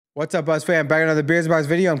What's up, Buzz fam? Back in another Beers and Bars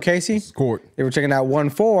video. I'm Casey. This is Court. They were checking out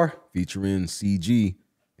Onefour Featuring CG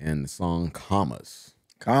and the song Commas.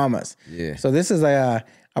 Commas. Yeah. So this is a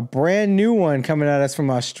brand new one coming at us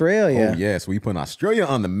from Australia. Oh, yeah. So we put Australia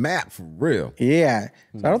on the map for real. Yeah.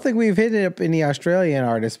 So I don't think we've hit up any Australian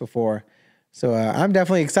artists before. So I'm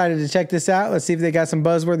definitely excited to check this out. Let's see if they got some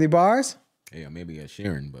buzzworthy bars. Yeah, maybe a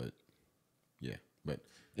Sharon, but yeah. But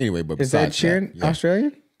anyway, but is that Sharon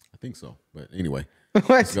Australian? I think so. But anyway. What?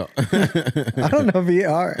 Let's go. I don't know if you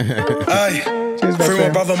are. Hey, free my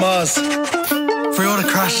brother Mars. Free all the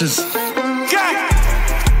crashes. Gang!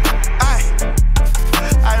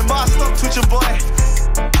 Hey, Mars, stop twitching, boy.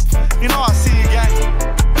 You know I see you, gang.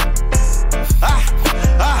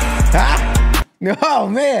 Oh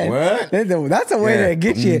man, what? That's a way to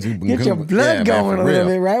get your blood going a little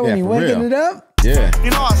bit, right? When you're waking it up. Yeah.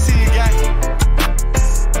 You know I see you, gang.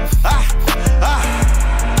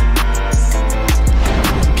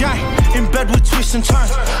 In bed with twists and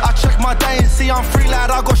turns. I check my day and see I'm free,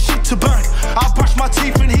 lad. I got shit to burn. I brush my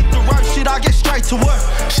teeth and hit the road. Shit, I get straight to work.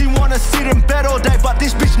 She wanna sit in bed all day, but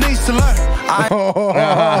this bitch needs to learn.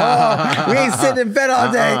 We ain't sitting in bed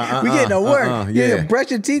all day. We getting to work. You gotta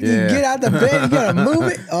brush your teeth. You get out the bed. You gotta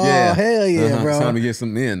move it. Oh hell yeah, bro. It's time to get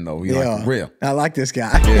some in though. You like real. I like this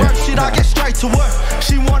guy. Work shit, I get straight to work.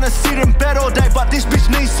 She wanna sit in bed all day, but this bitch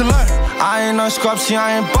needs to learn. I ain't no scrub, see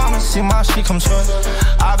I ain't bombing. See my shit comes first.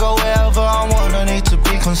 I go wherever I want, no need to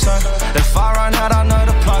be concerned. If I run out, I know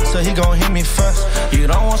the plug, so he gon' hit me first. You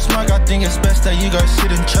don't want smoke, I think it's best that you go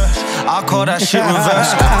sit in church. I call that shit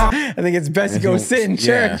reverse. I think it's best you go sit in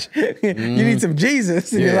church. You need some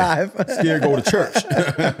Jesus in your life. Scared go to church.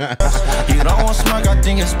 You don't want smoke, I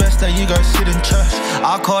think it's best that you go sit in church.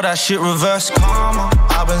 I call that shit reverse karma.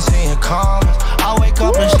 I've been seeing karmas. I wake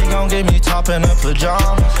up and she gon' give me top in her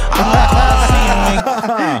pajamas.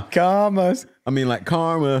 Commas. I mean, like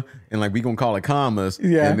karma, and like we gonna call it commas,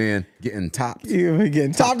 and then getting topped. You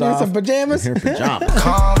getting topped in some pajamas? In her pajamas.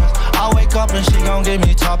 I wake up and she gon' give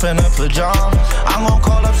me top in her pajamas. I'm gon'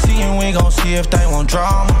 call up C and we gon' see if they want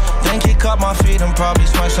drama. Then kick up my feet and probably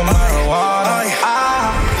smoke some marijuana.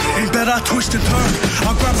 In bed I twist and turn.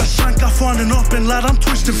 I grab a shank, I find an up and lad, I'm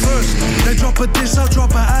twisting first. They drop a diss, I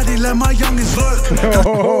drop a addy, let my youngins lurk.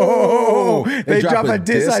 Oh, they drop a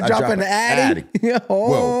diss, I drop an addy.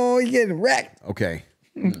 Oh, you getting wrecked. Okay.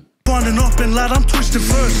 Finding up and lad, I'm twisting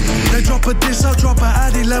first. They drop a diss, I drop a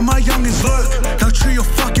addy, let my youngins lurk. They'll treat your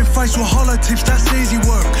fucking face with hollow tips, that's easy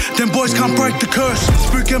work. Them boys can't break the curse,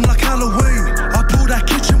 spook them like Halloween. I pull that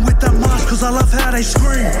kitchen with that mask, cause I love how they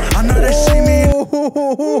scream. I know they see me.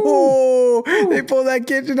 They pull that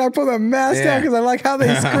kitchen, I pull the mask down cause I like how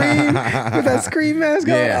they scream. With that scream mask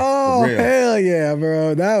on. Oh, hell yeah,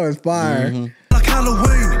 bro. That was fire. Like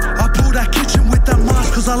Halloween, I pull that kitchen with that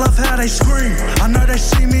mask cause I love how they scream. I know they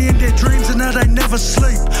see me in their dreams and now they never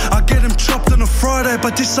sleep. I get them chopped on a Friday,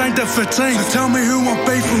 but this ain't the 15th. So tell me who want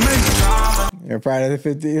beef with me. Yeah, Friday the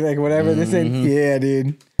 15th, like whatever this ain't. Yeah,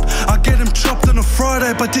 dude. I get them chopped on a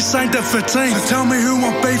Friday, but this ain't the 15th. So tell me who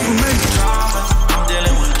want beef with me.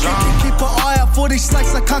 Keep an eye out for these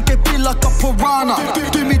snakes, I can't get bit like a piranha.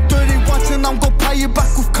 Do me dirty once and I'm gonna pay you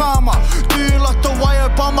back with karma. Do you like the way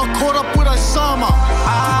Obama caught up with Osama?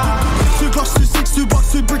 2 Glocks, 2 6, 2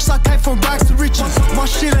 bucks, 2 bricks, I came from rags to riches. My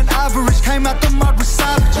shit ain't average, came out the mud with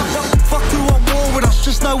savages. Fuck who on war with us,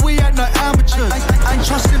 just know we ain't no amateurs. Ain't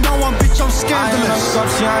trusting no one, bitch, I'm scandalous.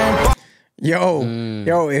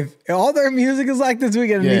 Yo, if all their music is like this, we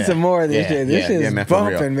gonna need some more of this shit. This shit is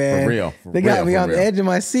bumping, man. For real. They got me on the edge of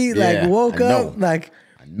my seat, like woke up, like.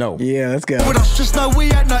 No. Yeah, let's go. With us, just know we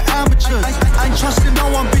ain't no amateurs. Ain't trusting no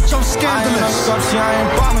one, bitch, I'm scandalous. I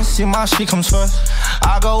ain't bombing, see my shit comes first.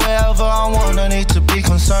 I go wherever I want, no need to be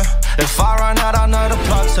concerned. If I run out, I know the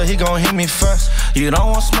plug, so he gon' hit me first. You don't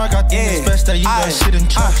want smoke, I think it's best that you go sit in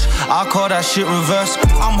church. I call that shit reverse.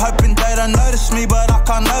 I'm hoping they don't notice me, but I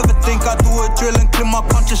can't overthink. I do a drill and clear my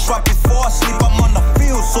conscience right before I sleep. I'm on the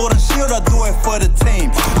field, sword and shield, I do it for the team.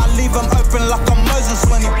 I leave them open like I'm Moses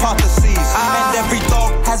when he part the seas. And every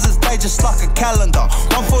dog has his day just like a calendar.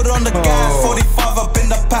 1 foot on the gas, 45 up in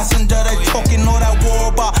the passenger. They talking all that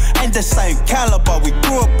war, but ain't the same caliber. We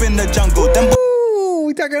grew up in the jungle.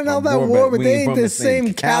 We talking all that war, but they ain't the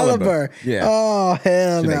same caliber. Yeah. Oh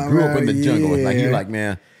hell no. They grew up in the jungle. Like he like,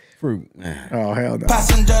 man, fruit. Oh hell no.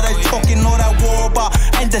 Passenger, they talking all that war, but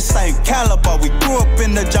ain't the same caliber. We grew up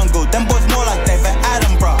in the jungle. Them boys more like David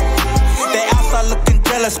Attenborough. They outside looking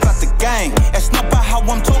jealous about the gang. It's not about how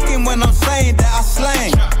I'm talking when I'm saying that I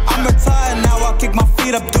slang. I'm retired now, I kick my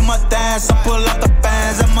feet up, do my dance. I pull out the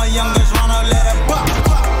bands and my youngest wanna let it pop,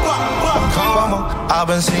 pop, pop, pop. Karma, I've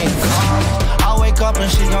been seeing karma. I wake up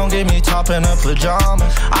and she gon' get me top in her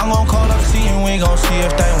pajamas. I'm gon' call up C and we gon' see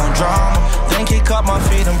if they want drama. Then kick up my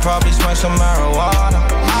feet and probably smoke some marijuana.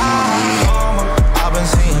 Karma, I've been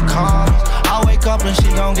seeing karma. I wake up and she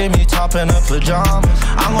gon' get me top in her pajamas.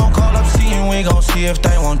 I'm gon' call up C and we gon' see if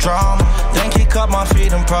they want drama. Then kick up my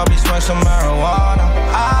feet and probably smoke some marijuana.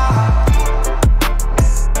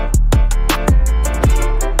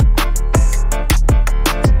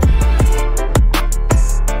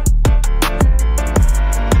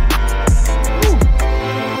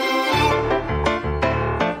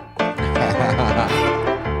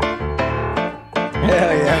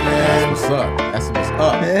 Hell yeah, man. That's what's up. That's what's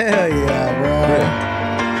up. Hell yeah, bro. Yeah.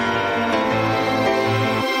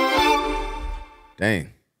 Dang.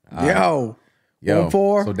 Yo.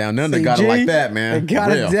 Onefour. So down under got it like that, man. They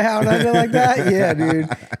got it down under like that? Yeah, dude.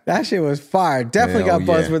 That shit was fire. Definitely got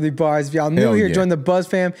buzzworthy bars. If y'all new here, join the Buzz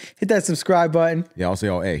fam. Hit that subscribe button. Yeah,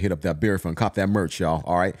 also, hey, hit up that beer fund, cop that merch, y'all.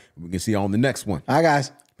 All right. We can see you on the next one. All right,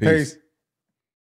 guys. Peace.